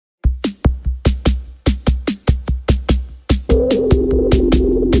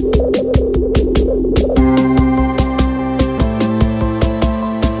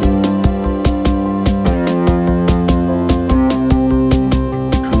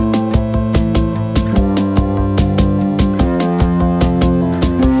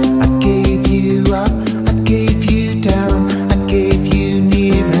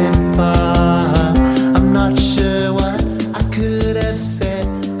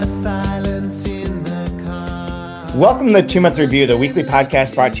Welcome to the 2-Month Review, the weekly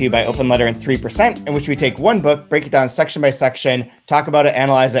podcast brought to you by Open Letter and 3%, in which we take one book, break it down section by section, talk about it,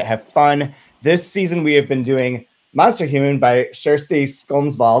 analyze it, have fun. This season, we have been doing Monsterhuman by Kjersti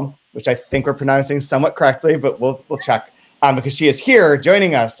Skomsvold, which I think we're pronouncing somewhat correctly, but we'll check because she is here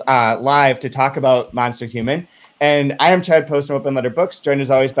joining us live to talk about Monsterhuman. And I am Chad Post from Open Letter Books, joined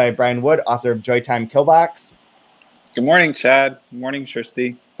as always by Brian Wood, author of Joytime Killbox. Good morning, Chad. Good morning,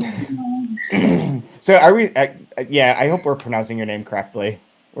 Kjersti. So are we? Yeah, I hope we're pronouncing your name correctly.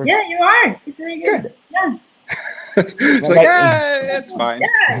 Yeah, you are. It's very good. Yeah. It's like, yeah, it's fine.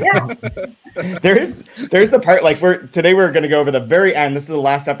 Yeah. There's the part like today we're going to go over the very end. This is the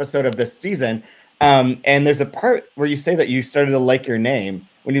last episode of this season, and there's a part where you say that you started to like your name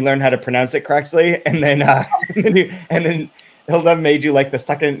when you learned how to pronounce it correctly, and then Hilda made you like the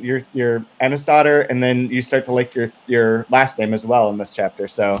second your Anna's daughter, and then you start to like your last name as well in this chapter.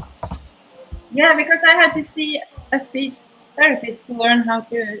 So yeah, because I had to see a speech therapist to learn how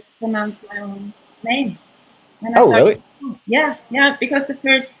to pronounce my own name. And oh, really? Yeah, because the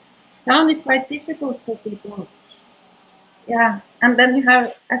first sound is quite difficult for people. Yeah, and then you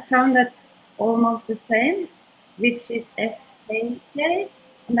have a sound that's almost the same, which is SKJ,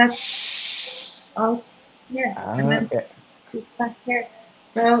 and that's out here. And then it's back here.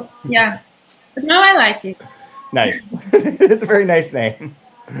 So, yeah. But no, I like it. Nice. It's a very nice name.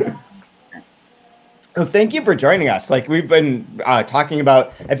 Well, thank you for joining us. Like, we've been talking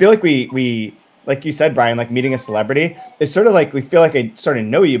about, I feel like we like you said, Brian, like meeting a celebrity. It's sort of like we feel like I sort of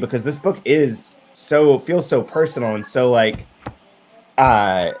know you because this book feels so personal and so like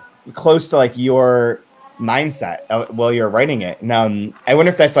close to like your mindset while you're writing it. And I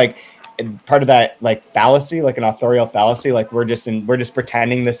wonder if that's like part of that like fallacy, like an authorial fallacy, like we're just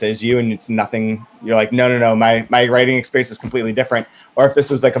pretending this is you and it's nothing. You're like, no, my writing experience is completely different. Or if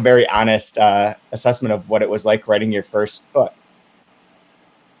this was like a very honest assessment of what it was like writing your first book.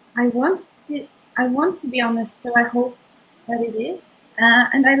 I want to be honest, so I hope that it is.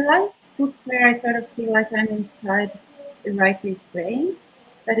 And I like books where I sort of feel like I'm inside the writer's brain,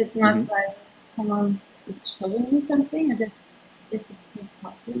 that it's not like someone is showing me something. I just get to take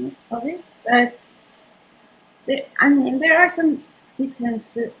copy of it. But there are some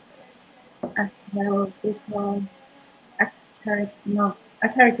differences as well, because a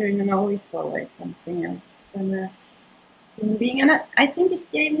character in a novel is always something else than a human being. And I think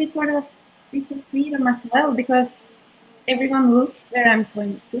it gave me sort of bit of freedom as well, because everyone looks where I'm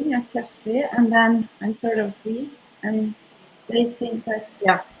pointing at Kjersti, and then I'm sort of free, and they think that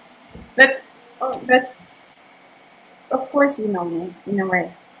but of course you know me in a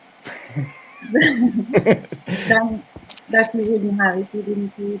way. Then that you wouldn't have if you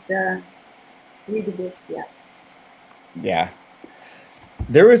didn't read the book. Yeah.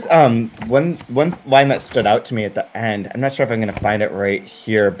 There was one line that stood out to me at the end. I'm not sure if I'm going to find it right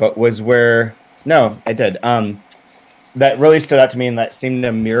here, but was where I did. That really stood out to me and that seemed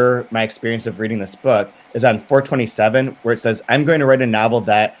to mirror my experience of reading this book is on 427, where it says, "I'm going to write a novel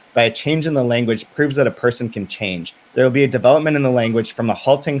that, by a change in the language, proves that a person can change. There will be a development in the language from a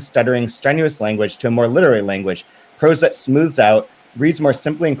halting, stuttering, strenuous language to a more literary language, prose that smooths out, reads more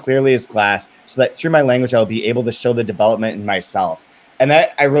simply and clearly as glass, so that through my language I will be able to show the development in myself." And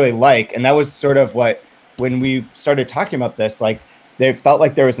that I really like. And that was sort of what, when we started talking about this, like they felt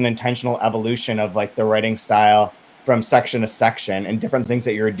like there was an intentional evolution of like the writing style from section to section and different things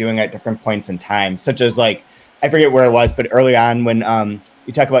that you were doing at different points in time, such as like, I forget where it was, but early on when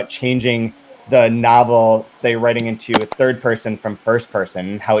you talk about changing the novel they're writing into a third person from first person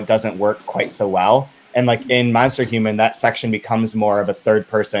and how it doesn't work quite so well. And like in Monsterhuman, that section becomes more of a third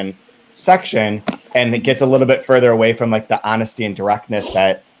person section, and it gets a little bit further away from like the honesty and directness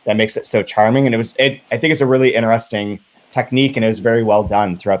that makes it so charming. And I think it's a really interesting technique, and it was very well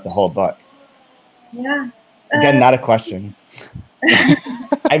done throughout the whole book. Yeah. Again, not a question.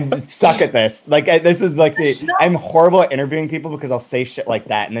 I suck at this. Like this is like I'm horrible at interviewing people because I'll say shit like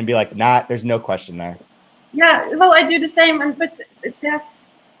that and then be like, there's no question there. Yeah, well, I do the same, but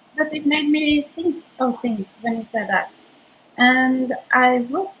it made me think of things when you said that. And I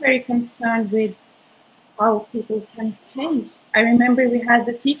was very concerned with how people can change. I remember we had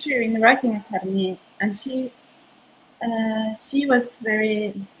a teacher in the writing academy, and she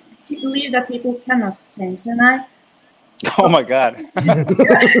believed that people cannot change, and I. Oh my God.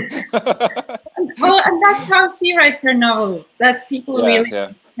 Well, and that's how she writes her novels. That people really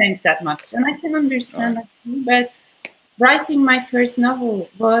change that much, and I can understand that too. But writing my first novel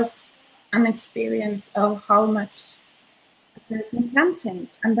was an experience of how much person can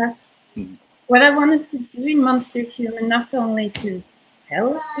change, and that's what I wanted to do in Monsterhuman. Not only to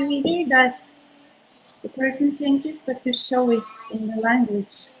tell the reader that the person changes, but to show it in the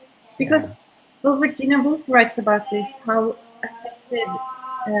language. Because Virginia Woolf writes about this, how affected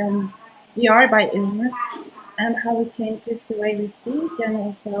we are by illness and how it changes the way we think and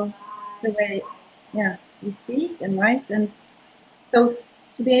also the way we speak and write. And so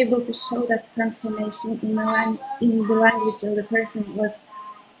to be able to show that transformation in the language of the person was,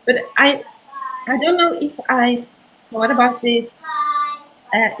 but I don't know if I thought about this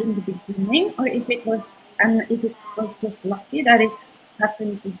in the beginning, or if it was just lucky that it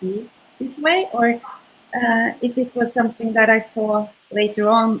happened to be this way, or if it was something that I saw later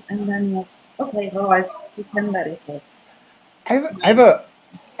on and then was okay. Well, I pretend that it was. I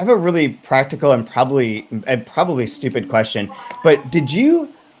have a really practical and probably stupid question, but did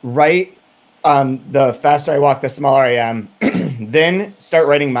you write the faster I walk, the smaller I am, then start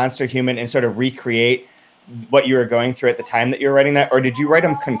writing Monsterhuman and sort of recreate what you were going through at the time that you were writing that, or did you write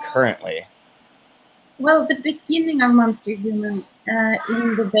them concurrently? Well, the beginning of Monsterhuman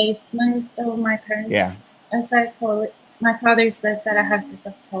in the basement of my parents, as I call it, my father says that I have to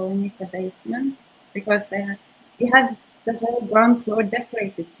stop calling it the basement because we had the whole ground floor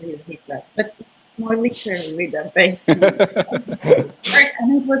decorated for you, he says, but it's more literally the basement.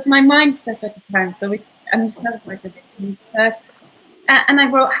 And it was my mindset at the time, so it felt like a bit. And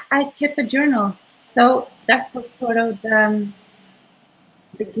I kept a journal, so that was sort of the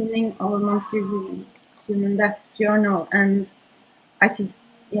beginning of Monsterhuman, that journal, and I could,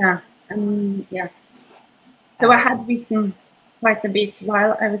 So I had written quite a bit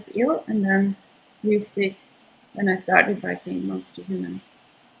while I was ill, and then used it when I started writing Monsterhuman.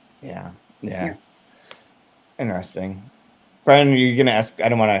 Yeah. Interesting. Brian, you're gonna ask? I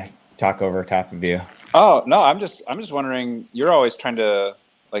don't want to talk over top of you. Oh no, I'm just wondering. You're always trying to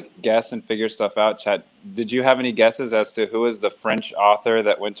like guess and figure stuff out. Chat. Did you have any guesses as to who is the French author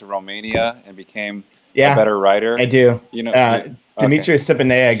that went to Romania and became a better writer? I do. You know, Dimitrios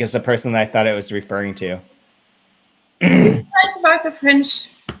Sipaneag is the person that I thought it was referring to. It's about the French,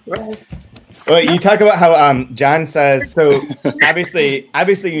 right? Well, you talk about how John says, so obviously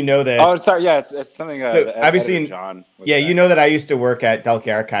you know this. Oh, sorry, yeah, it's something so obviously John. You know that I used to work at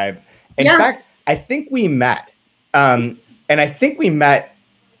Delki Archive. In fact, I think we met, and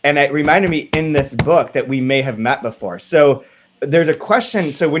it reminded me in this book that we may have met before. So there's a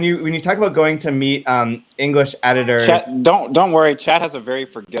question. So when you talk about going to meet English editors, don't worry. Chad has a very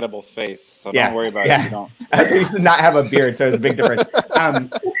forgettable face, so don't worry about it. You don't. So he used to not have a beard, so it was a big difference.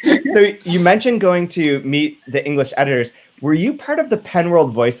 So you mentioned going to meet the English editors. Were you part of the Pen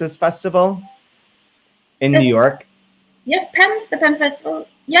World Voices Festival in New York? Yeah, the Pen Festival.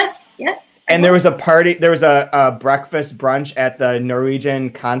 Yes. And there was a party. There was a breakfast brunch at the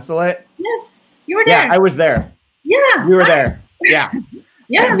Norwegian consulate. Yes, you were there. Yeah, I was there. Yeah, we were there. Yeah.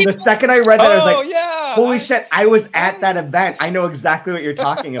 Yeah. The second I read that, I was like, holy shit, I was at that event. I know exactly what you're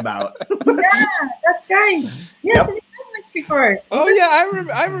talking about. Yeah, that's right. Yes, we met before. Oh, yeah,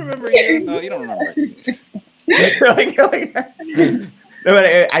 I remember you. No, you don't remember. No, but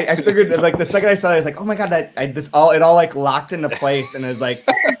I figured, like, the second I saw it, I was like, oh my God, it all like locked into place. And it was like,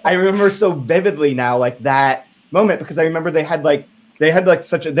 I remember so vividly now, like that moment, because I remember they have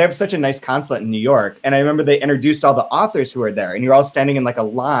such a nice consulate in New York. And I remember they introduced all the authors who were there, and you're all standing in like a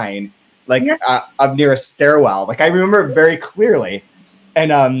line, like up near a stairwell. Like I remember it very clearly.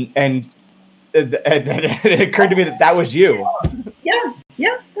 And it occurred to me that was you. Yeah,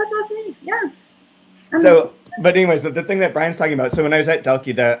 that was me. Yeah. So, but anyways, the thing that Brian's talking about. So when I was at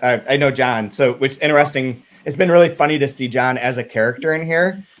Delki, I know John. So, which is interesting. It's been really funny to see John as a character in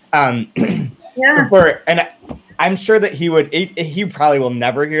here. I'm sure that he probably will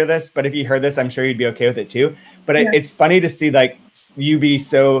never hear this, but if he heard this, I'm sure he'd be okay with it too. But it's funny to see like you be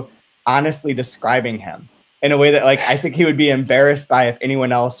so honestly describing him in a way that like I think he would be embarrassed by if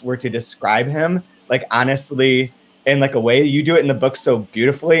anyone else were to describe him like honestly in like a way. You do it in the book so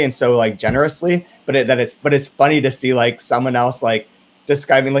beautifully and so like generously, but it's funny to see like someone else like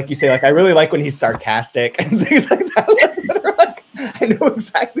describing, like you say, like I really like when he's sarcastic and things like that. Like, I know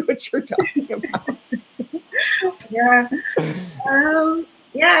exactly what you're talking about.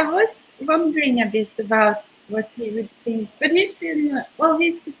 I was wondering a bit about what he would think, but he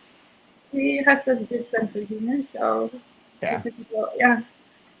has a good sense of humor, so yeah.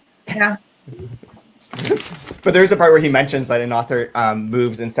 But there's a part where he mentions that an author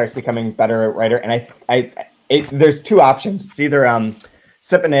moves and starts becoming a better writer, and there's two options. It's either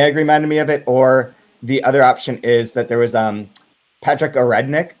Sipaneag reminded me of it, or the other option is that there was Patrick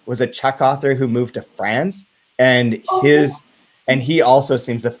Orednik was a Czech author who moved to France, and he also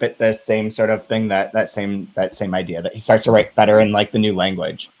seems to fit the same sort of thing, that same idea that he starts to write better in like the new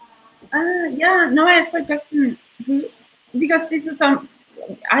language. Yeah, no, I've forgotten who, because this was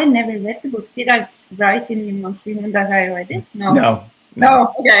I never read the book. Did I write in the Monsterhuman that I read it? No. No.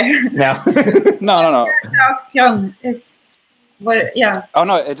 No, okay. No. No. Ask John if, but yeah. Oh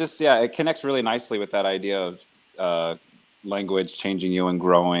no, it connects really nicely with that idea of language changing you and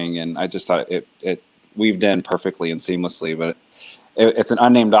growing, and I just thought it weaved in perfectly and seamlessly. But it's an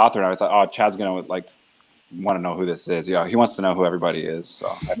unnamed author, and I thought, oh, Chad's gonna like want to know who this is. Yeah, he wants to know who everybody is. So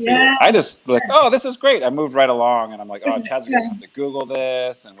I just like, oh, this is great. I moved right along, and I'm like, oh, Chad's gonna have to Google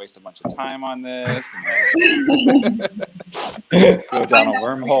this and waste a bunch of time on this, and go down a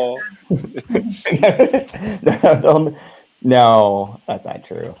wormhole. No, that's not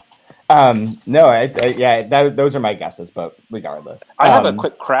true. No, those are my guesses, but regardless, I have a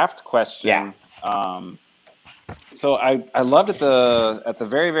quick craft question. Yeah. So I loved at the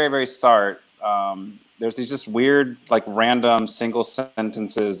very, very, very start. There's these just weird, like random single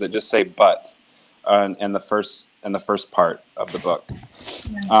sentences that just say "but" in the first part of the book,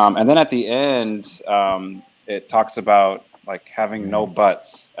 and then at the end, it talks about like having no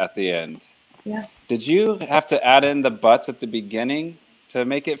buts at the end. Yeah. Did you have to add in the buts at the beginning to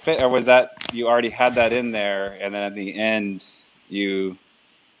make it fit, or was that you already had that in there, and then at the end you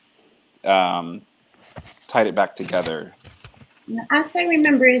tied it back together? As I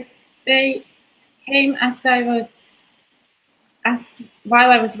remember it, they came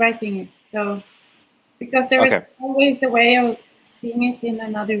while I was writing it. So because there was always a way of seeing it in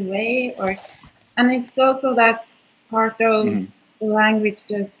another way, and it's also that part of the language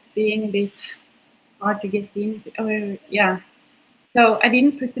just being a bit hard to get into. So I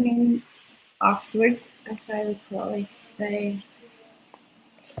didn't put them in afterwards, as I recall it.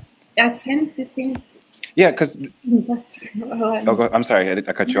 I tend to think. Yeah, because. I'm sorry, I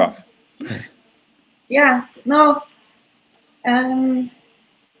cut you off. Yeah, no. I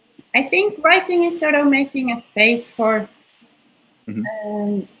think writing is sort of making a space for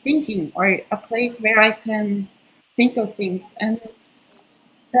thinking, or a place where I can think of things. And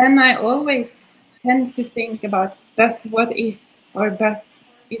then I always tend to think about, but what if, or but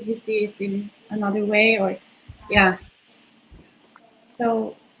if we see it in another way, or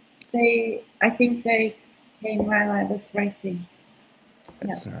So I think they came while I was writing.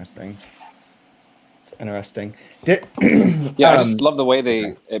 That's interesting. It's interesting. I just love the way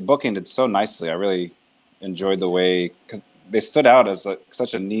it bookended so nicely. I really enjoyed the way, because they stood out as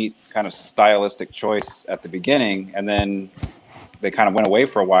such a neat kind of stylistic choice at the beginning, and then they kind of went away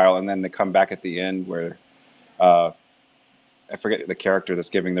for a while, and then they come back at the end where I forget the character that's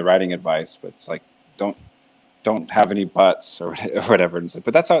giving the writing advice, but it's like don't have any buts or whatever. And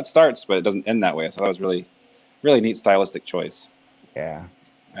but that's how it starts, but it doesn't end that way. So that was really, really neat stylistic choice. Yeah,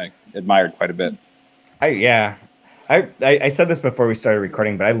 I admired quite a bit. I said this before we started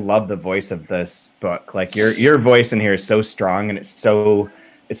recording, but I love the voice of this book. Like your voice in here is so strong, and it's so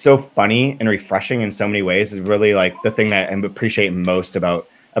funny and refreshing in so many ways. Is really like the thing that I appreciate most about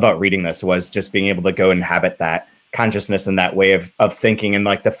reading this, was just being able to go and inhabit that consciousness and that way of thinking, and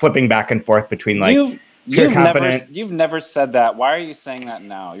like the flipping back and forth between like you've never said that. Why are you saying that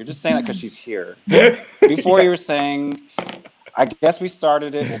now? You're just saying that because she's here. Before you were saying, I guess we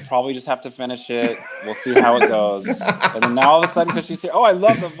started it. We'll probably just have to finish it. We'll see how it goes. And then now all of a sudden, because she's here, oh, I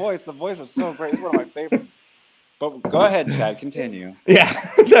love the voice. The voice was so great. It's one of my favorites. But go ahead, Chad. Continue. Yeah,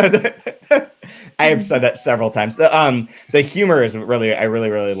 I have said that several times. The humor is really, I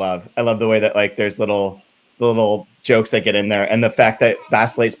really love. I love the way that like there's little jokes that get in there, and the fact that it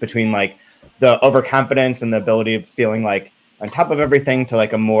vacillates between like the overconfidence and the ability of feeling like on top of everything to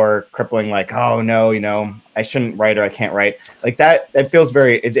like a more crippling, like, oh no, I shouldn't write, or I can't write, like that. It feels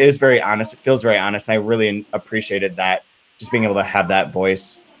it is very honest. It feels very honest. And I really appreciated that, just being able to have that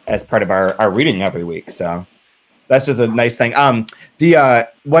voice as part of our reading every week. So that's just a nice thing. The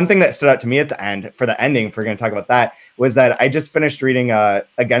one thing that stood out to me at the end, for the ending, if we're going to talk about that, was that I just finished reading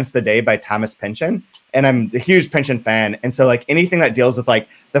Against the Day by Thomas Pynchon, and I'm a huge Pynchon fan. And so like anything that deals with like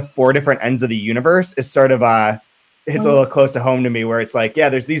the 4 different ends of the universe is sort of it's a little close to home to me, where it's like, yeah,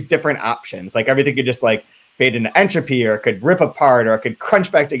 there's these different options. Like everything could just like fade into entropy, or it could rip apart, or it could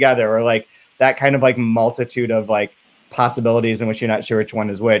crunch back together, or like that kind of like multitude of like possibilities in which you're not sure which one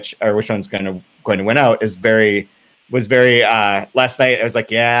is which, or which one's going to win out, was very last night I was like,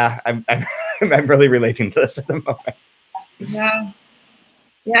 yeah, I'm really relating to this at the moment.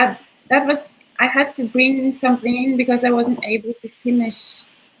 Yeah, that was, I had to bring something in because I wasn't able to finish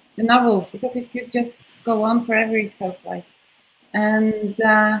the novel, because it could just go on forever, it felt like. And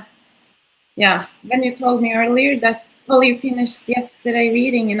when you told me earlier that, well, you finished yesterday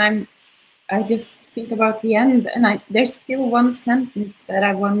reading, and I just think about the end, and there's still one sentence that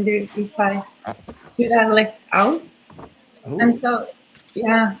I wonder if I should have let out. Ooh. And so,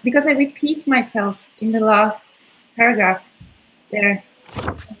 yeah, because I repeat myself in the last paragraph there.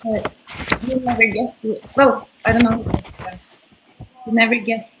 You never get to, well, I don't know. You never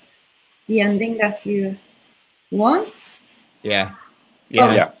get the ending that you want. Yeah. Yeah.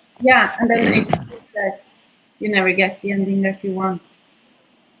 Oh, yeah. And then it says you never get the ending that you want.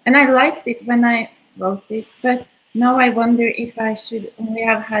 And I liked it when I wrote it, but now I wonder if I should only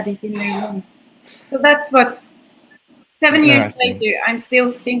have had it in my mind. So that's what 7 years later, I'm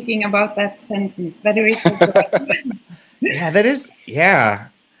still thinking about that sentence, whether it was yeah, that is, yeah.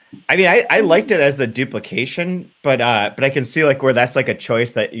 I mean, I liked it as the duplication, but I can see like where that's like a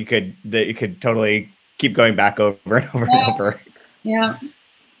choice that you could totally keep going back over and over and over. Yeah.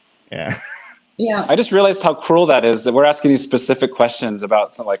 Yeah. Yeah. I just realized how cruel that is, that we're asking these specific questions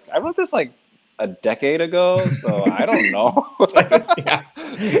about something like, I wrote this like a decade ago, so I don't know. Yeah.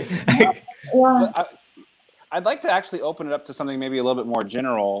 I'd like to actually open it up to something maybe a little bit more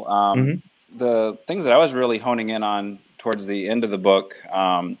general. The things that I was really honing in on towards the end of the book,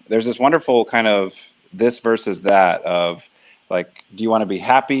 there's this wonderful kind of this versus that of like, do you want to be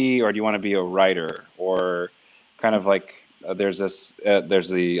happy or do you want to be a writer? Or kind of like, there's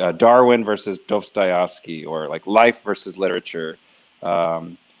the Darwin versus Dostoevsky, or like life versus literature.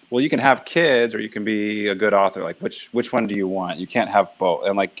 Well, you can have kids or you can be a good author. Like which one do you want? You can't have both.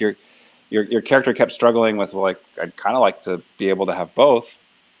 And like your character kept struggling with, well, like I'd kind of like to be able to have both.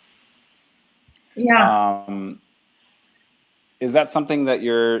 Yeah. Is that something that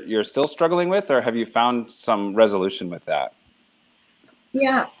you're still struggling with, or have you found some resolution with that?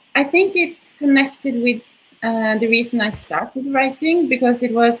 Yeah, I think it's connected with the reason I started writing, because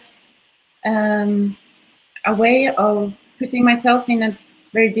it was a way of putting myself in a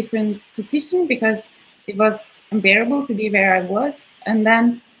very different position, because it was unbearable to be where I was. And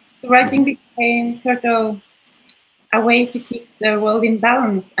then so writing became sort of a way to keep the world in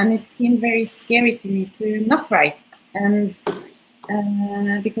balance. And it seemed very scary to me to not write. And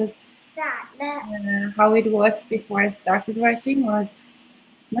because how it was before I started writing was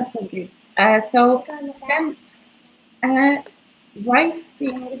not so good. So then writing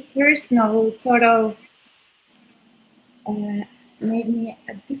the first novel sort of made me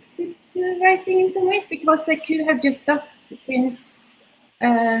addicted to writing in some ways, because I could have just stopped since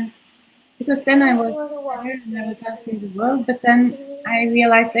because then I was tired and I was out in the world, but then I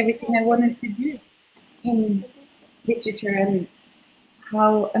realized everything I wanted to do in literature and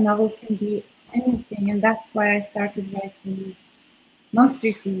how a novel can be anything, and that's why I started writing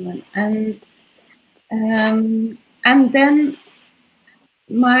Monsterhuman. And then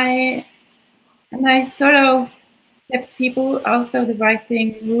I sort of kept people out of the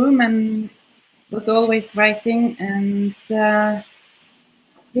writing room and was always writing. And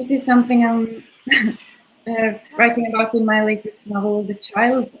this is something I'm writing about in my latest novel, The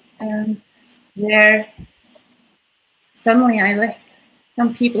Child, where suddenly I let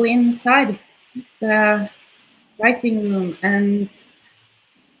some people inside the writing room, and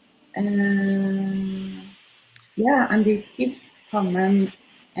and these kids come, and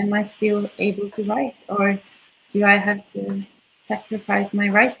am I still able to write, or do I have to sacrifice my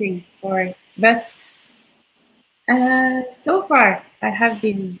writing? But so far I have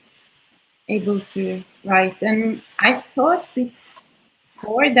been able to write, and I thought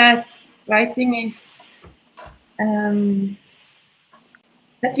before that writing is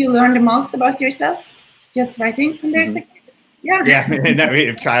that you learn the most about yourself just writing, and there's a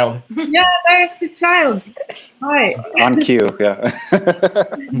child. Yeah, there's the child. Hi. On cue, yeah.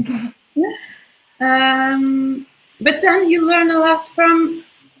 But then you learn a lot from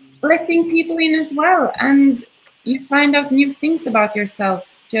letting people in as well, and you find out new things about yourself.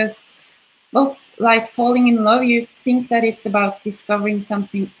 Just both like falling in love, you think that it's about discovering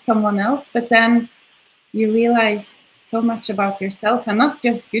someone else, but then you realize so much about yourself, and not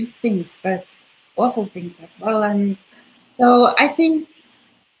just good things, but awful things as well. And so I think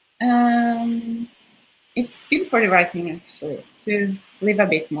it's good for the writing, actually, to live a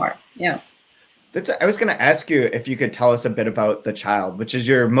bit more. Yeah. I was going to ask you if you could tell us a bit about The Child, which is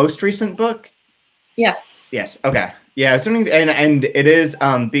your most recent book. Yes. Yes. Okay. Yeah. And it is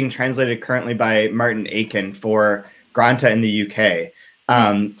being translated currently by Martin Aiken for Granta in the UK.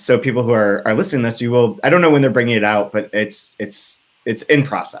 So people who are listening to this, I don't know when they're bringing it out, but it's in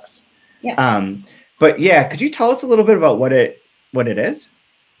process. Yeah. But yeah, could you tell us a little bit about what it is?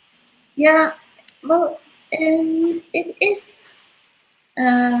 Yeah. Well, it is.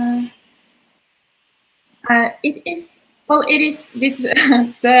 It is this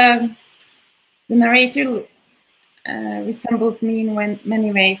the narrator resembles me in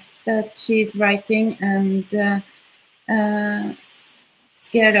many ways, that she's writing and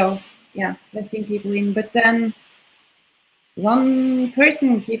scared of letting people in. But then one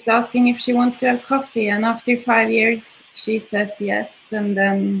person keeps asking if she wants to have coffee, and after 5 years she says yes, and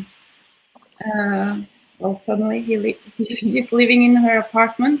then well, suddenly he's living in her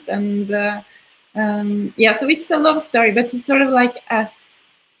apartment, and so it's a love story, but it's sort of like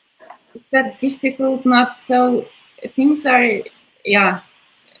it's that difficult, not so things are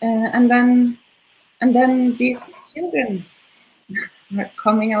and then these children are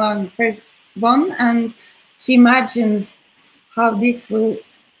coming along. First one, and she imagines how this will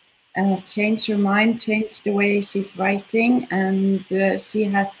change her mind, change the way she's writing, and she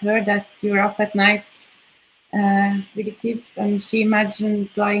has heard that you're up at night with the kids, and she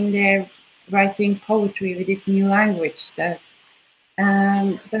imagines lying there writing poetry with this new language that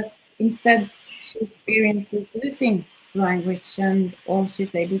but instead she experiences losing language, and all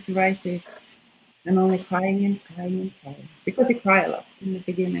she's able to write is and only crying and crying and crying, because you cry a lot in the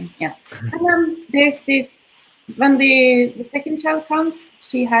beginning. And then there's this, when the second child comes,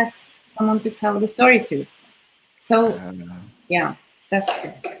 she has someone to tell the story to. So that's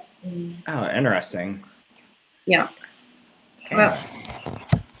it. Oh, interesting. Yeah. Interesting.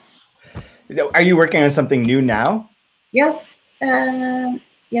 Well, are you working on something new now? Yes.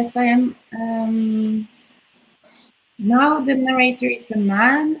 Yes, I am. Now the narrator is a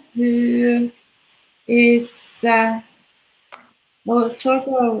man who is sort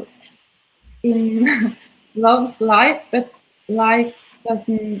of in loves life, but life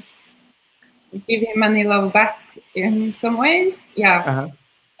doesn't give him any love back in some ways.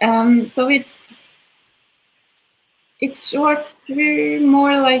 So it's shorter,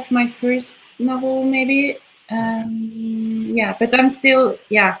 more like my first novel, maybe. But I'm still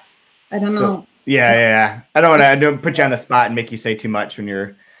I don't know. I don't want to put you on the spot and make you say too much when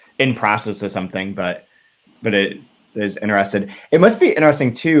you're in process of something, but it is interesting. It must be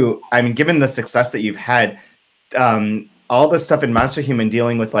interesting too. I mean, given the success that you've had, all the stuff in Monsterhuman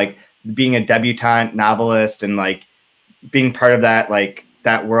dealing with like being a debutante novelist and like being part of that, like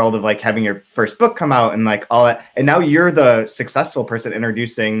that world of like having your first book come out and like all that, and now you're the successful person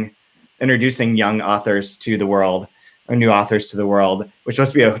introducing young authors to the world, or new authors to the world, which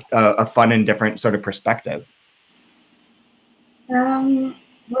must be a fun and different sort of perspective. Well,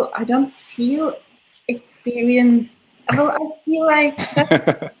 I don't feel experience. Well, I feel like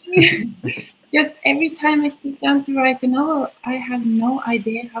just every time I sit down to write a novel, I have no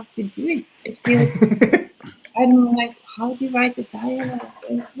idea how to do it. It feels I don't know, like, how do you write a dialogue?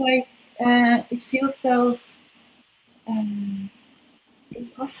 It's like it feels so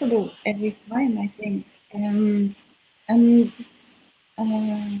impossible every time, I think.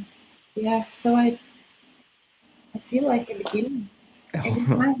 So I feel like a beginner every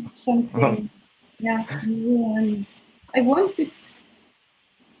time something new, and I want to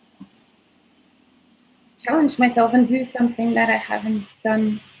challenge myself and do something that I haven't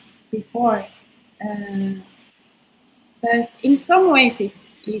done before. But in some ways it's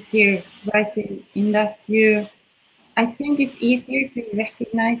easier writing, in that I think it's easier to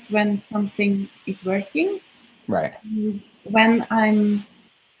recognize when something is working. Right. When I'm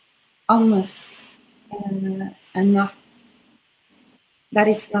honest and not that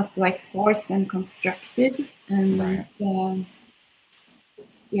it's not like forced and constructed, and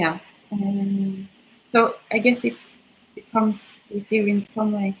so I guess it becomes easier in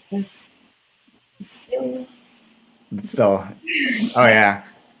some ways, but it's still. Oh yeah.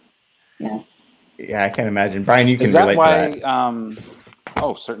 I can't imagine. Brian, you can relate to that.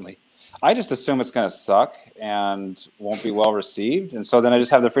 Oh, certainly. I just assume it's going to suck and won't be well received, and so then I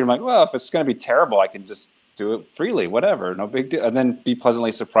just have the freedom, like, well, if it's going to be terrible, I can just do it freely, whatever, no big deal, and then be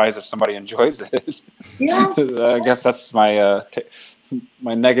pleasantly surprised if somebody enjoys it. I guess that's my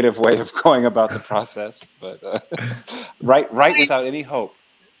my negative way of going about the process. But write without any hope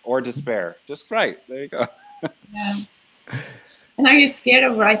or despair. Just write. There you go. And are you scared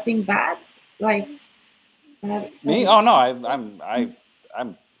of writing bad? Like me? Oh no,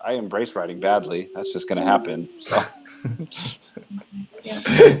 I embrace writing badly. That's just going to happen. So.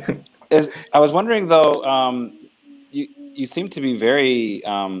 I was wondering though, you seem to be very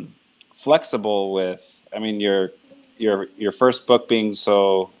flexible with. I mean, your first book being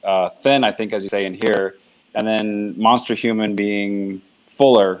so thin, I think, as you say in here, and then Monsterhuman being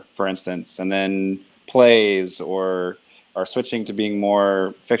fuller, for instance, and then plays or switching to being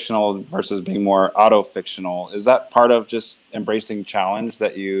more fictional versus being more auto-fictional. Is that part of just embracing challenge,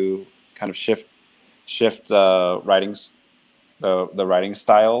 that you kind of shift the writing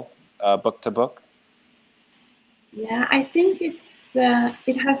style book to book? Yeah, I think it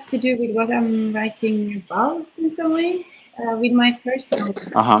has to do with what I'm writing about in some ways. With my first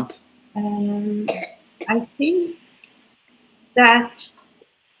novel, I think that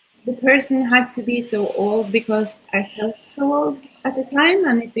the person had to be so old because I felt so old at the time,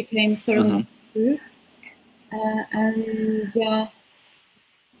 and it became sort of true. And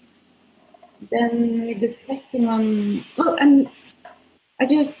then with the second one, well, and I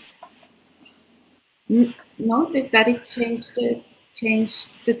just noticed that it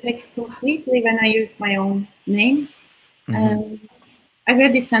changed the text completely when I used my own name. And I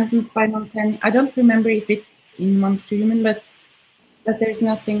read this sentence by Montaigne. I don't remember if it's in Monsterhuman, but that there's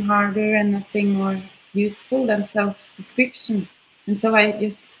nothing harder and nothing more useful than self-description. And so I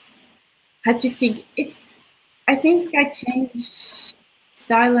just had to think. I think I changed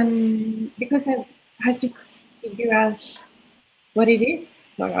style, and because I had to figure out what it is,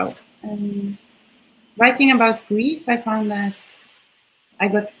 sort of. Writing about grief, I found that I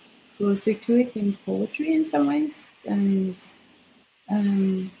got closer to it in poetry in some ways, and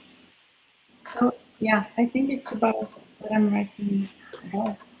so yeah, I think it's about what I'm writing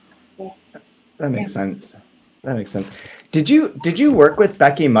about. But, that makes sense. That makes sense. Did you work with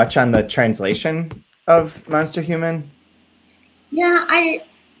Becky much on the translation of Monsterhuman? Yeah,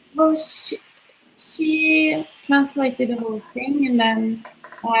 well, she translated the whole thing, and then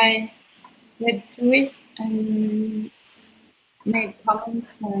I read through it and made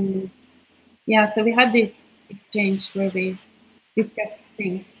comments, and yeah, so we had this exchange where we discussed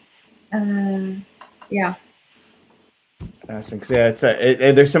things. Yeah. Yeah,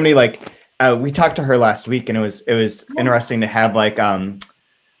 there's so many, like, we talked to her last week, and it was interesting to have like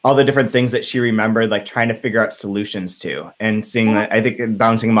all the different things that she remembered, like trying to figure out solutions to, and seeing that, I think,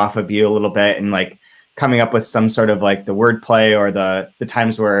 bouncing them off of you a little bit, and like coming up with some sort of like the wordplay or the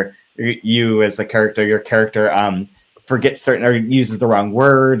times where you as the character, your character forgets certain or uses the wrong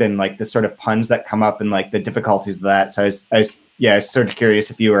word, and like the sort of puns that come up and like the difficulties of that. So I was sort of curious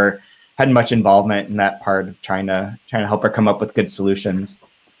if you had much involvement in that part of trying to help her come up with good solutions,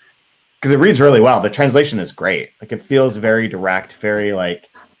 because it reads really well. The translation is great. Like, it feels very direct, very like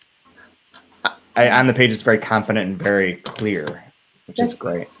on the page, it's very confident and very clear, which is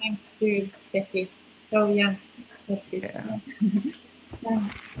great. Thanks to Becky. So yeah, that's good. Yeah. Yeah.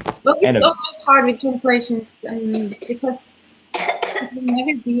 But it's always hard with translations, and because it will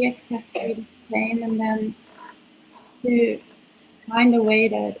never be exactly the same, and then to find a way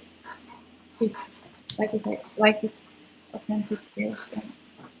that it's, like I say, like it's authentic still.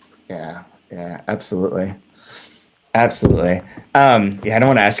 Yeah, absolutely. Absolutely. Yeah, I don't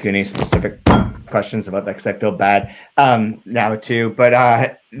want to ask you any specific questions about that because I feel bad now too.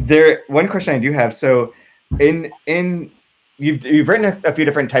 But one question I do have. So you've written a few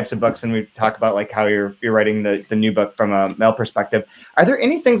different types of books, and we talk about like how you're writing the new book from a male perspective. Are there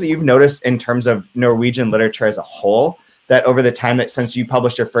any things that you've noticed in terms of Norwegian literature as a whole that over the time, that since you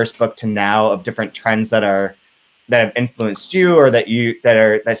published your first book to now, of different trends that have influenced you, or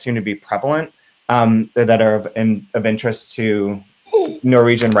that seem to be prevalent, or that are of interest to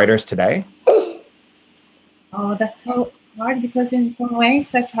Norwegian writers today? Oh, that's so hard, because in some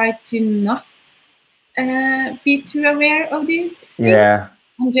ways I try to not be too aware of this. Yeah.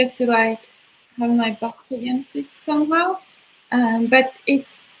 And just to like have my back against it somehow. But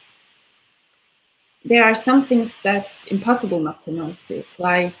there are some things that's impossible not to notice,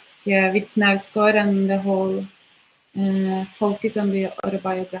 like with Knausgård and the whole focus on the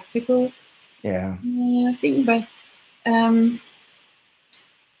autobiographical thing. But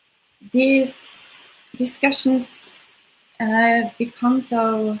these discussions become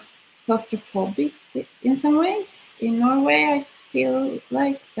so claustrophobic in some ways. In Norway, I feel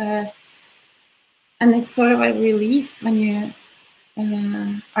like that, and it's sort of a relief when you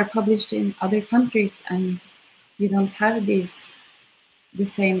are published in other countries and you don't have the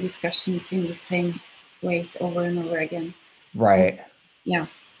same discussions in the same ways over and over again. Right. Yeah.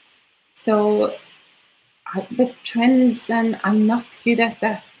 So, but trends, and I'm not good at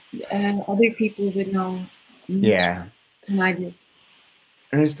that. Other people would know. Yeah. Than I do.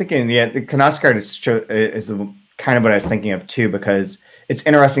 I was thinking, the Knausgård is kind of what I was thinking of too, because it's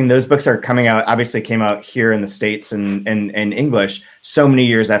interesting. Those books obviously came out here in the States and in English so many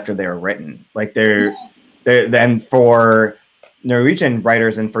years after they were written. Like they're then for Norwegian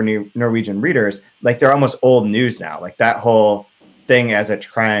writers and for Norwegian readers, like they're almost old news now. Like that whole thing as a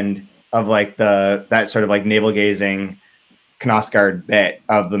trend of like that sort of like navel gazing Knausgård bit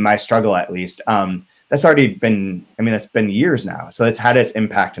of My Struggle, at least. That's already been, that's been years now. So it's had its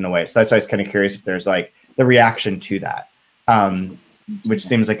impact in a way. So that's why I was kind of curious if there's like the reaction to that, which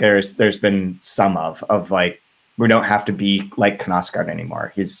seems like there's been some of like we don't have to be like Knausgaard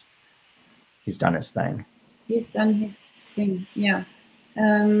anymore. He's done his thing. He's done his thing, yeah.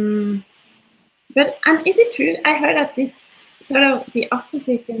 But is it true? I heard that it's sort of the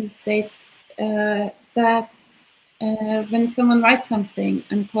opposite in the States, that when someone writes something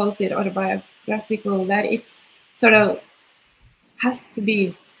and calls it autobiographical, that it sort of has to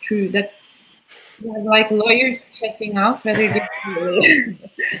be true, that you have like lawyers checking out whether this really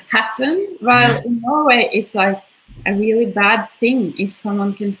happened, while in Norway it's like a really bad thing if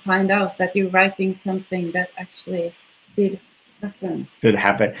someone can find out that you're writing something that actually did happen.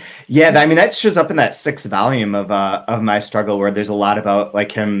 Yeah, I mean, that shows up in that 6th volume of My Struggle, where there's a lot about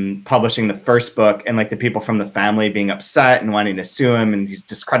like him publishing the first book and like the people from the family being upset and wanting to sue him, and he's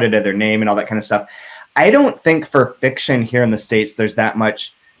discredited their name and all that kind of stuff. I don't think for fiction here in the States there's that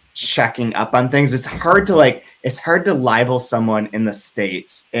much checking up on things. It's hard to libel someone in the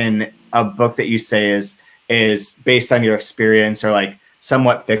States in a book that you say is based on your experience or like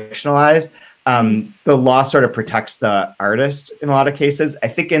somewhat fictionalized. The law sort of protects the artist in a lot of cases. I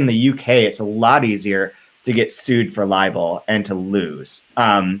think in the UK, it's a lot easier to get sued for libel and to lose,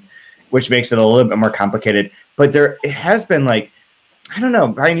 which makes it a little bit more complicated. But it has been like, I don't know,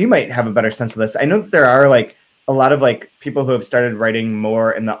 Brian, you might have a better sense of this. I know that there are like a lot of like people who have started writing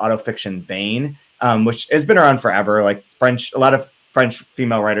more in the autofiction vein, which has been around forever. Like a lot of French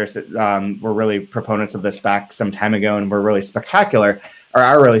female writers that were really proponents of this back some time ago and were really spectacular, or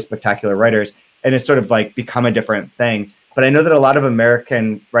are really spectacular writers, and it's sort of like become a different thing. But I know that a lot of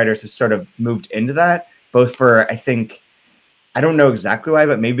American writers have sort of moved into that, both for, I think, I don't know exactly why,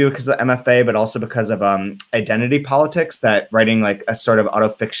 but maybe because of the MFA, but also because of identity politics, that writing like a sort of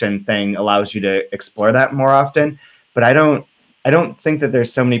autofiction thing allows you to explore that more often. But I don't think that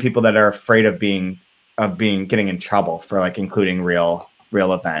there's so many people that are afraid of getting in trouble for like including real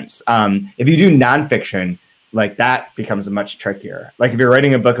events. If you do nonfiction, like that becomes much trickier. Like if you're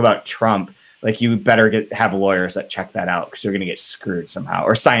writing a book about Trump, like you better have lawyers that check that out, because you're going to get screwed somehow,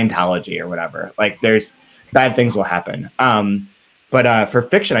 or Scientology or whatever. Like there's bad things will happen. But for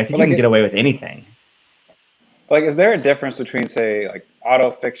fiction, I think you can get away with anything. Like, is there a difference between, say, like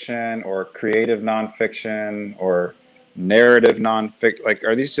autofiction or creative nonfiction or narrative nonfiction? Like,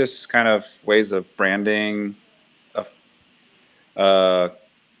 are these just kind of ways of branding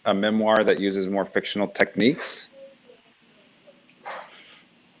a memoir that uses more fictional techniques?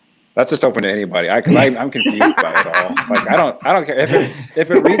 That's just open to anybody. I'm confused by it all. Like, I don't care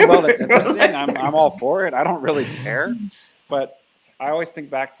if it reads well. That's interesting. I'm all for it. I don't really care. But I always think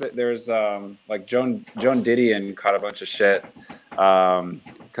back that there's like Joan Didion caught a bunch of shit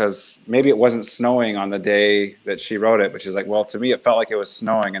because maybe it wasn't snowing on the day that she wrote it, but she's like, well, to me it felt like it was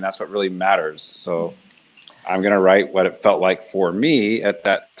snowing, and that's what really matters. So I'm gonna write what it felt like for me at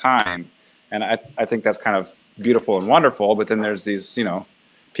that time, and I think that's kind of beautiful and wonderful. But then there's these,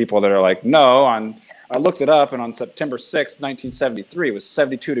 people that are like, no, I looked it up, and on September 6th, 1973, it was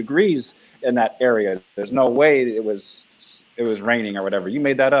 72 degrees in that area. There's no way it was raining or whatever. You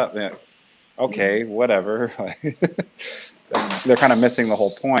made that up. Yeah. Okay, whatever. They're kind of missing the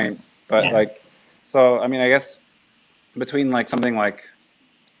whole point. But like, so, I mean, I guess between like something like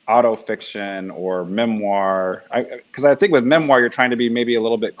autofiction or memoir, because I think with memoir, you're trying to be maybe a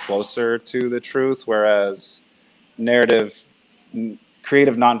little bit closer to the truth, whereas narrative,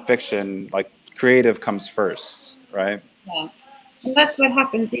 creative nonfiction, like creative comes first, right? Yeah, and that's what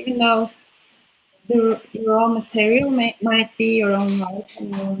happens, even though the raw material might be your own life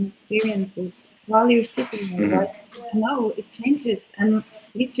and your own experiences. While you're sitting there, right? No, it changes, and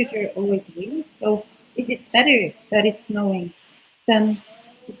literature always will. So if it's better that it's snowing, then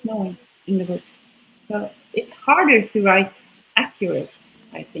it's snowing in the book. So it's harder to write accurate,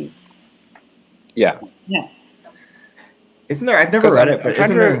 I think. Yeah. Yeah. Isn't there? I've never read it, but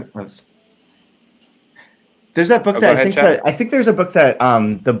isn't there? There's that book that I think there's a book that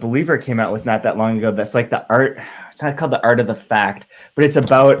The Believer came out with not that long ago. That's like the art. It's not called The Art of the Fact, but it's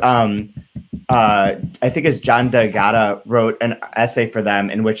about I think it's John D'Agata wrote an essay for them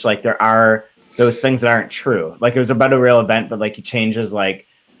in which like there are those things that aren't true. Like it was about a real event, but like he changes like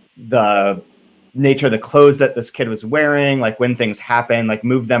the nature of the clothes that this kid was wearing, like when things happen, like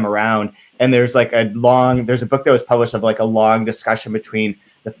move them around. And there's like there's a book that was published of like a long discussion between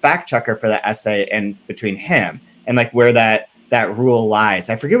the fact checker for the essay and between him, and like where that rule lies.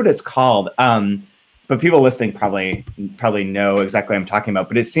 I forget what it's called. But people listening probably know exactly what I'm talking about.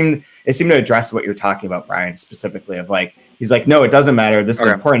 But it seemed to address what you're talking about, Brian, specifically of like, he's like, no, it doesn't matter. This is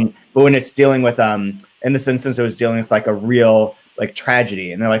important. But when it's dealing with, in this instance, it was dealing with like a real like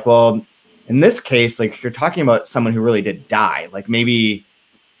tragedy. And they're like, well, in this case, like you're talking about someone who really did die. Like maybe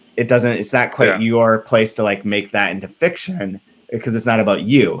it's not quite your place to like make that into fiction because it's not about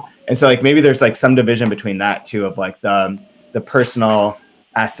you. And so like maybe there's like some division between that too, of like the personal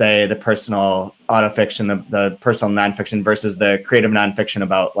essay, the personal autofiction, the personal nonfiction versus the creative nonfiction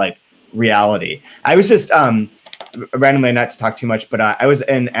about like reality. I was just randomly, not to talk too much, but I was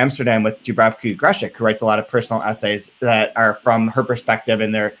in Amsterdam with Dubravka Greshik, who writes a lot of personal essays that are from her perspective,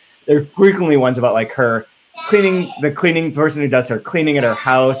 and they're frequently ones about like her cleaning person who does her cleaning at her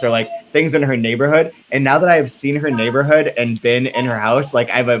house or like things in her neighborhood. And now that I have seen her neighborhood and been in her house, like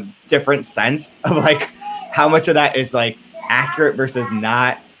I have a different sense of like how much of that is like accurate versus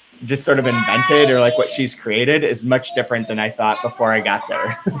not just sort of invented, or like what she's created is much different than I thought before I got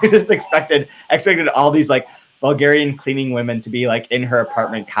there. I just expected all these like Bulgarian cleaning women to be like in her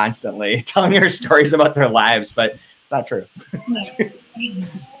apartment constantly telling her stories about their lives, but it's not true.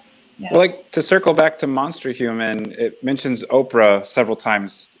 Well, like to circle back to Monsterhuman, it mentions Oprah several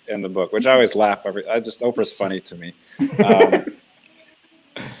times in the book, which I always laugh over. Oprah's funny to me,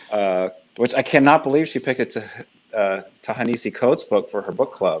 which I cannot believe she picked it to Ta-Nehisi Coates' book for her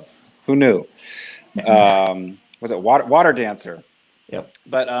book club. Who knew? Was it Water Dancer? Yep.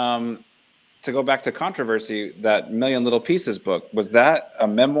 But to go back to controversy, that Million Little Pieces book, was that a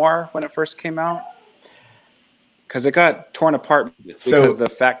memoir when it first came out? Because it got torn apart because the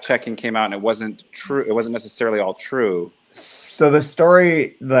fact checking came out and it wasn't true. It wasn't necessarily all true. So the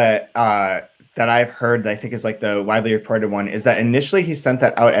story that I've heard that I think is like the widely reported one is that initially he sent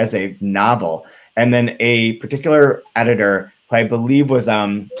that out as a novel, and then a particular editor who I believe was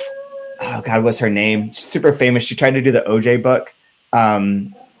oh God, what's her name? She's super famous. She tried to do the OJ book,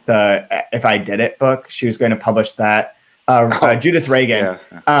 the If I Did It book. She was going to publish that. Judith Reagan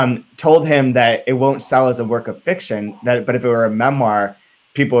told him that it won't sell as a work of fiction, but if it were a memoir,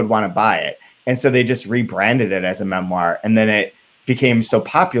 people would want to buy it. And so they just rebranded it as a memoir. And then it became so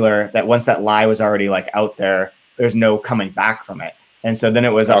popular that once that lie was already like out there, there's no coming back from it. And so then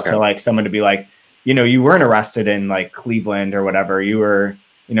it was up to like someone to be like, you weren't arrested in like Cleveland or whatever. You were,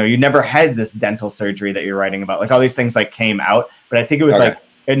 you never had this dental surgery that you're writing about. Like all these things like came out. But I think it was like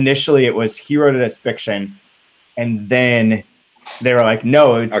initially it was he wrote it as fiction. And then they were like,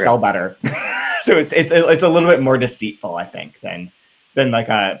 no, it would sell better. So it's a little bit more deceitful, I think, than like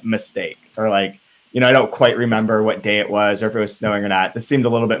a mistake, or like, I don't quite remember what day it was or if it was snowing or not. This seemed a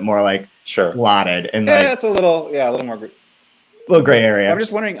little bit more like plotted and like it's a little more little gray area. I'm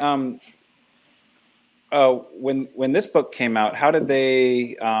just wondering, when this book came out, how did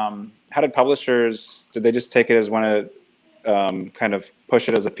publishers, did they just take it as want to kind of push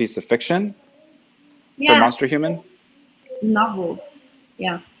it as a piece of fiction? For Monsterhuman? Novel,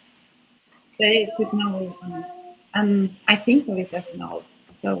 yeah. They put novel on it. And I think of it as a novel.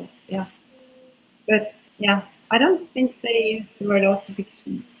 So, yeah. But, yeah, I don't think they use the word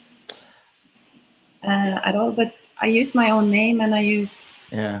autofiction at all. But I use my own name and I use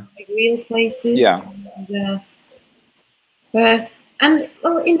like, real places. Yeah. And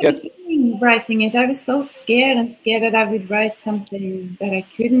in the beginning, writing it, I was so scared that I would write something that I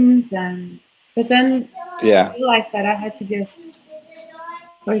couldn't. But then I realized that I had to just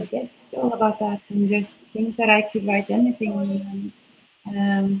forget all about that and just think that I could write anything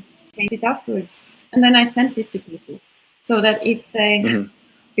and change it afterwards. And then I sent it to people so that if they,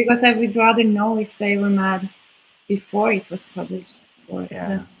 because I would rather know if they were mad before it was published or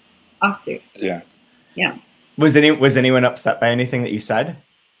after. Yeah. Yeah. Was anyone upset by anything that you said?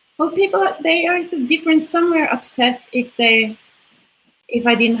 Well, people, they are so different. Some were upset if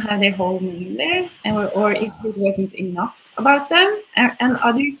I didn't have their whole name there, or if it wasn't enough about them, and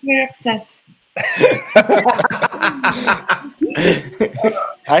others were upset.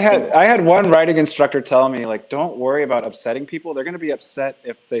 I had one writing instructor tell me, like, don't worry about upsetting people. They're going to be upset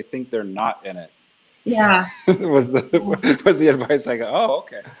if they think they're not in it. Yeah. was the advice I got. Oh,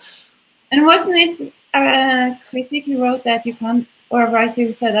 okay. And wasn't it a critic who wrote that you can't, or a writer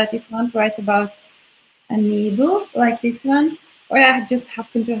who said that you can't write about a needle like this one? Or I just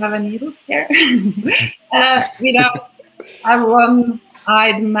happen to have a needle here without a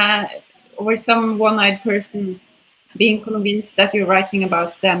one-eyed man or some one-eyed person being convinced that you're writing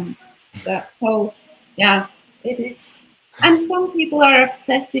about them. So, yeah, it is. And some people are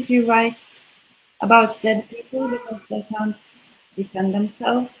upset if you write about dead people because they can't defend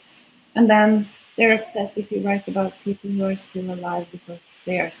themselves. And then they're upset if you write about people who are still alive because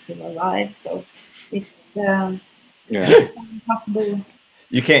they are still alive. So it's... impossible.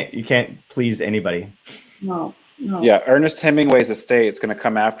 You can't please anybody. No. Yeah, Ernest Hemingway's estate is going to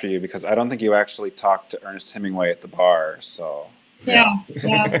come after you because I don't think you actually talked to Ernest Hemingway at the bar. So yeah.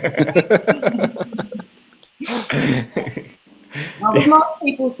 But most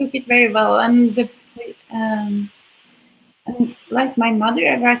people took it very well, and like my mother,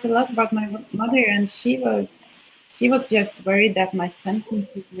 I write a lot about my mother, and she was just worried that my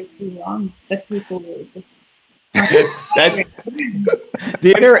sentences were too long, that people would. That's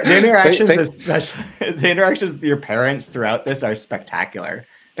the interactions, the interactions with your parents throughout this are spectacular.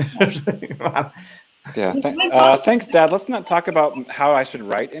 Wow. Yeah. Thanks, Dad. Let's not talk about how I should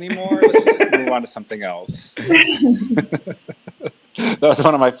write anymore. Let's just move on to something else. That was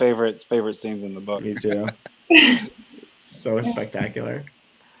one of my favorite scenes in the book. Me too. So spectacular.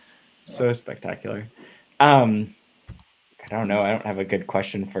 So spectacular. I don't know. I don't have a good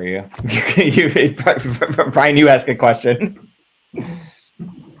question for you. Brian, you ask a question.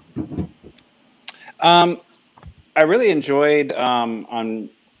 I really enjoyed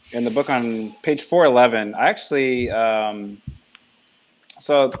in the book on page 411. I actually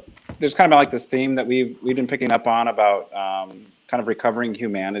so there's kind of like this theme that we've been picking up on about kind of recovering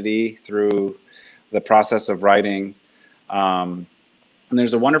humanity through the process of writing. And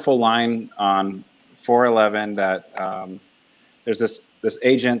there's a wonderful line on 411 that there's this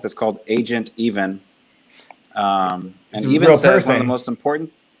agent that's called Agent Even. And Even says one of the most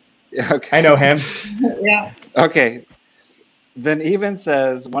important. Okay. I know him. Yeah. Okay. Then Even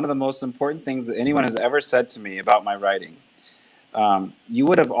says one of the most important things that anyone has ever said to me about my writing. You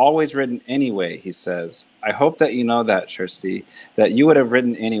would have always written anyway, he says. I hope that you know that, Kjersti, that you would have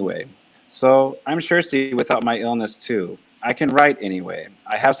written anyway. So I'm Kjersti without my illness too. I can write anyway.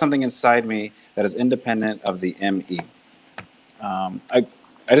 I have something inside me that is independent of the ME. I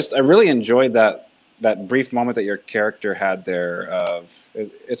really enjoyed that brief moment that your character had there.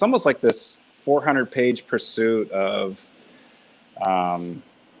 It's almost like this 400-page pursuit of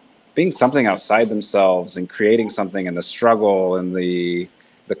being something outside themselves and creating something, and the struggle and the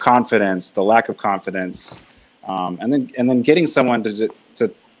confidence, the lack of confidence, and then getting someone to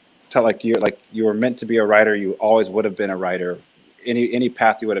tell like you were meant to be a writer. You always would have been a writer. Any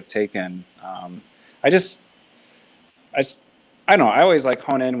path you would have taken. I don't know. I always like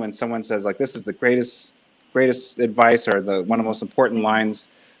hone in when someone says like, this is the greatest advice, or one of the most important lines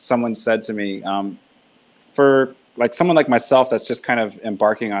someone said to me. For like someone like myself that's just kind of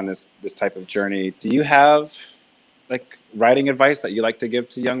embarking on this type of journey, do you have like writing advice that you like to give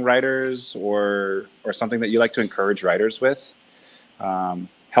to young writers, or something that you like to encourage writers with?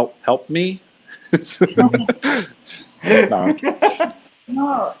 Help me. No.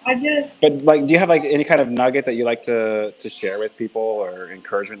 No, I just. But like, do you have like any kind of nugget that you like to share with people, or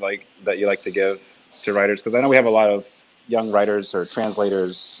encouragement like that you like to give to writers? Because I know we have a lot of young writers or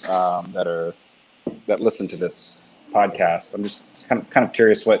translators that listen to this podcast. I'm just kind of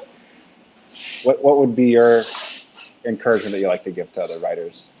curious what would be your encouragement that you like to give to other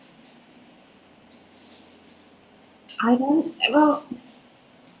writers? I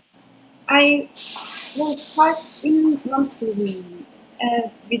part in Monsterhuman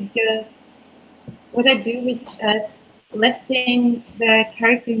with just what I do with letting the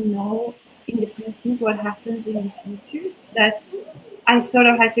character know in the present what happens in the future, that I sort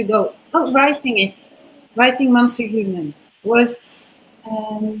of had to go, writing Monsterhuman was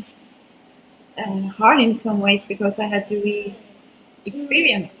hard in some ways, because I had to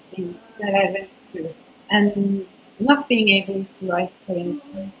re-experience things that I went through, and not being able to write, for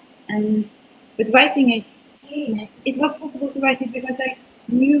instance. But writing it was possible to write it because I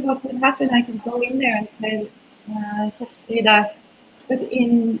knew what would happen. I could go in there and tell Kjersti that, but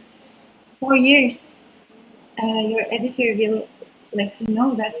in 4 years, your editor will let you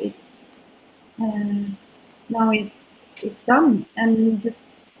know that it's now it's done. And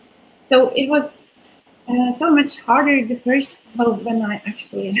so it was so much harder the first, when I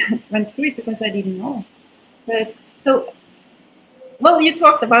actually went through it, because I didn't know. But so. Well, you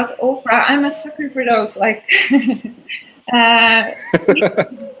talked about Oprah. I'm a sucker for those. Like,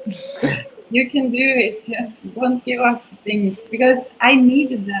 you can do it. Just don't give up things, because I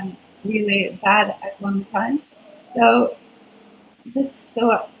needed them really bad at one time. So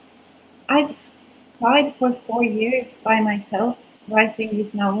I tried for 4 years by myself writing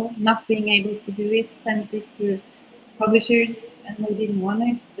this novel, not being able to do it. Sent it to publishers, and they didn't want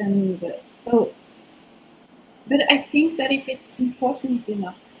it, and so. But I think that if it's important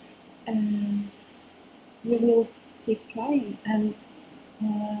enough, you will keep trying, and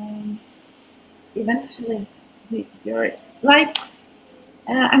eventually you're like,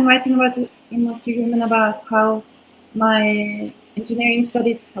 I'm writing about in Monsterhuman about how my engineering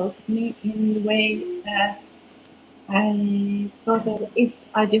studies helped me in the way that I thought that if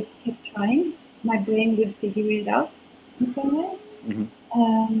I just kept trying, my brain would figure it out in some ways.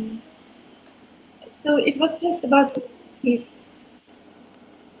 Mm-hmm. So it was just about keep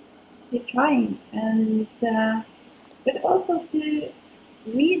keep trying, and but also to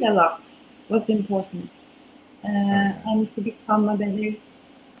read a lot was important, and to become a better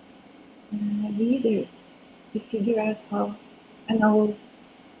reader, to figure out how a novel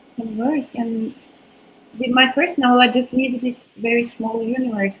can work. And with my first novel, I just needed this very small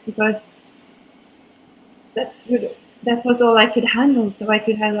universe because that was all I could handle. So I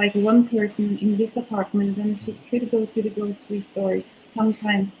could have like one person in this apartment, and she could go to the grocery stores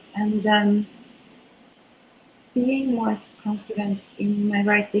sometimes. And then being more confident in my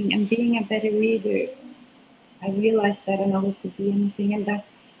writing and being a better reader, I realized that a novel could be anything, and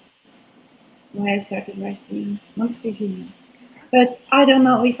that's why I started writing Monsterhuman. But I don't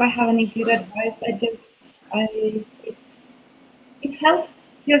know if I have any good advice. It helped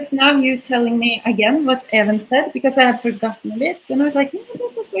just now you telling me again what Evan said, because I had forgotten a bit, and I was like, yeah,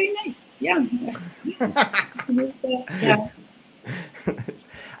 that was very nice. Yeah. Yeah.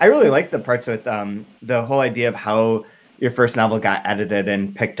 I really like the parts with the whole idea of how your first novel got edited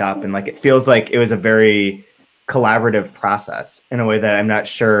and picked up, and like it feels like it was a very collaborative process in a way that I'm not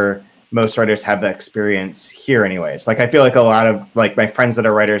sure most writers have the experience here anyways. Like I feel like a lot of like my friends that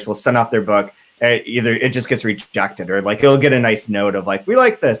are writers will send off their book, either it just gets rejected, or like it'll get a nice note of like, we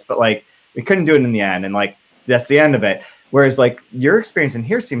like this, but like we couldn't do it in the end, and like that's the end of it. Whereas like your experience in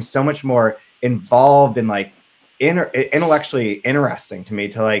here seems so much more involved and like intellectually interesting to me,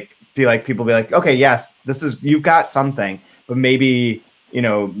 to like be like, people be like, okay, yes, this is, you've got something, but maybe, you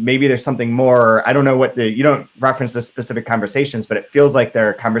know, maybe there's something more. I don't know what you don't reference the specific conversations, but it feels like there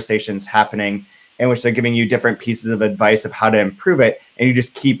are conversations happening in which they're giving you different pieces of advice of how to improve it, and you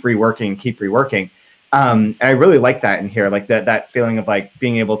just keep reworking. And I really like that in here, like that feeling of like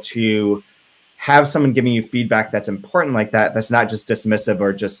being able to have someone giving you feedback that's important like that, that's not just dismissive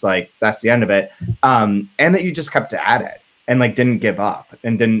or just like, that's the end of it. And that you just kept at it and like didn't give up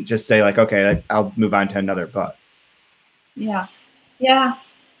and didn't just say like, okay, I'll move on to another book. Yeah.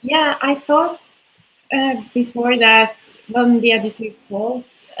 I thought before that when the editor calls,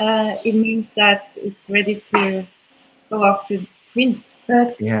 it means that it's ready to go off to print.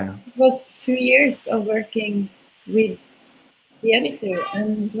 But yeah, it was 2 years of working with the editor,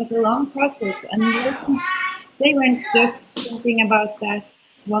 and it was a long process. And they weren't just thinking about that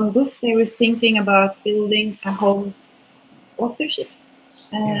one book; they were thinking about building a whole authorship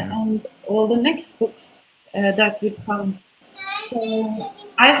and all the next books that would come. So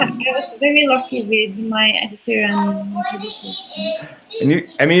I was very lucky with my editor and my publisher.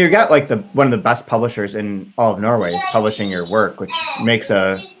 And you got like one of the best publishers in all of Norway is publishing your work, which makes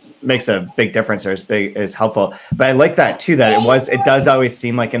a big difference, or is helpful. But I like that too, that it does always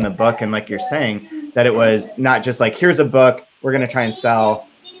seem like in the book, and like you're saying, that it was not just like, here's a book, we're going to try and sell,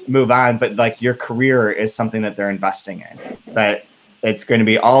 move on, but like your career is something that they're investing in, that it's going to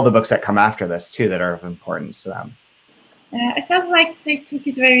be all the books that come after this too that are of importance to them. I felt like they took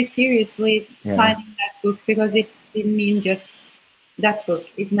it very seriously, signing that book, because it didn't mean just that book.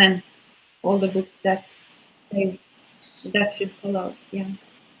 It meant all the books that should follow. Yeah.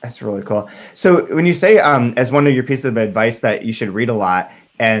 That's really cool. So when you say as one of your pieces of advice that you should read a lot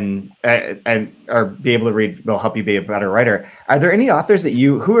and or be able to read will help you be a better writer, are there any authors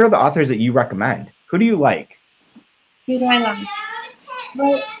who are the authors that you recommend? Who do you like? Who do I like?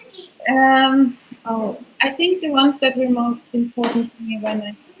 Well, I think the ones that were most important to me when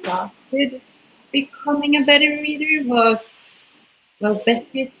I started becoming a better reader was, well,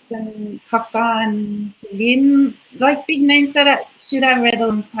 Beckett and Kafka and Celine, like big names that I should have read a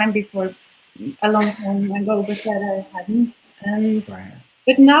long time ago, but that I hadn't. And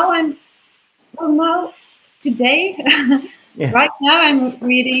but now today, right now I'm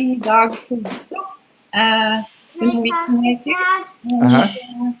reading Dag Solstad, the Norwegian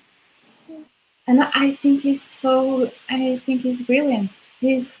writer. And I think he's brilliant.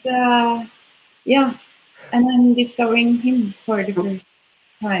 He's and I'm discovering him for the first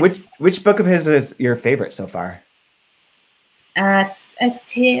time. Which book of his is your favorite so far?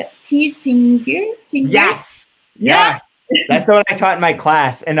 T. Singer. Yes. That's the one I taught in my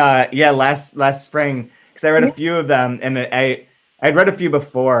class, and last spring, because I read a few of them, and I'd read a few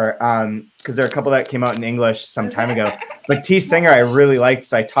before, because there are a couple that came out in English some time ago. But T. Singer I really liked,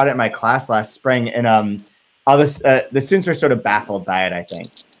 so I taught it in my class last spring, and all this the students were sort of baffled by it, I think.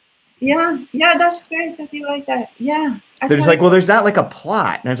 Yeah, that's great that you like that. Yeah. They're just like, well, there's not like a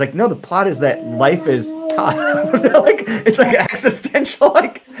plot. And I was like, no, the plot is that life is tough. Like, it's like existential,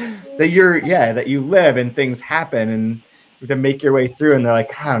 like that you live and things happen and you have to make your way through. And they're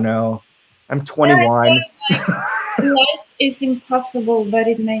like, I don't know, I'm 21. Life is impossible, but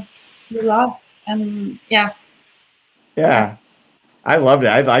it makes you laugh. And yeah. I loved it.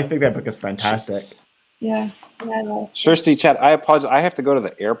 I think that book is fantastic. Yeah, I love it. Kjersti, Chad, I apologize. I have to go to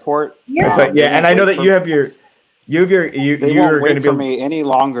the airport. Yeah. That's right. Yeah, and I know that you're They you're won't going to wait be for me any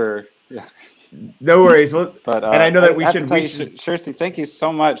longer. Yeah. No worries. Well, but and I know that we have should. to tell you, Kjersti, thank you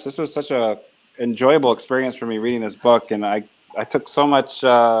so much. This was such a enjoyable experience for me reading this book, and I took so much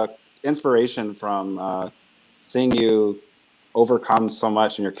inspiration from seeing you overcome so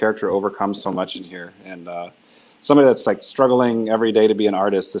much, and your character overcomes so much in here. And somebody that's like struggling every day to be an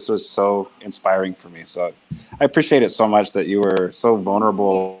artist, this was so inspiring for me. So I appreciate it so much that you were so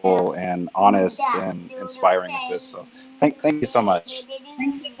vulnerable and honest and inspiring with this. So thank you so much.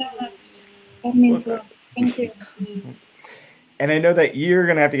 Thank you so much. That means a lot. Thank you. And I know that you're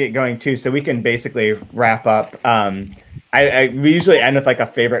going to have to get going too, so we can basically wrap up. We usually end with like a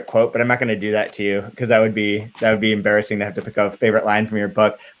favorite quote, but I'm not going to do that to you because that would be embarrassing to have to pick a favorite line from your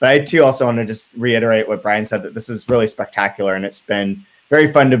book. But I too also want to just reiterate what Brian said, that this is really spectacular, and it's been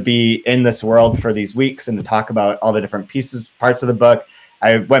very fun to be in this world for these weeks and to talk about all the different parts of the book.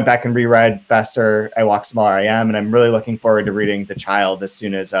 I went back and reread Faster I Walk, Smaller I Am, and I'm really looking forward to reading The Child as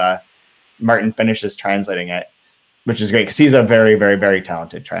soon as Martin finishes translating it, which is great because he's a very, very, very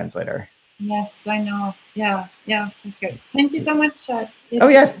talented translator. Yes, I know. Yeah, that's great. Thank you so much. Oh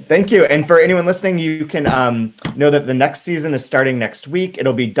yeah, thank you. And for anyone listening, you can know that the next season is starting next week.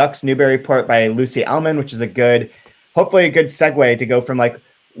 It'll be Ducks Newburyport by Lucy Ellmann, which is hopefully a good segue to go from like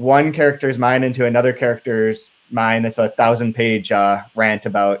one character's mind into another character's mind. That's a 1,000-page rant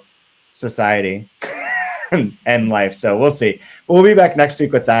about society and life. So we'll see. We'll be back next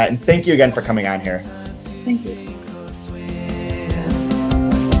week with that. And thank you again for coming on here. Thank you.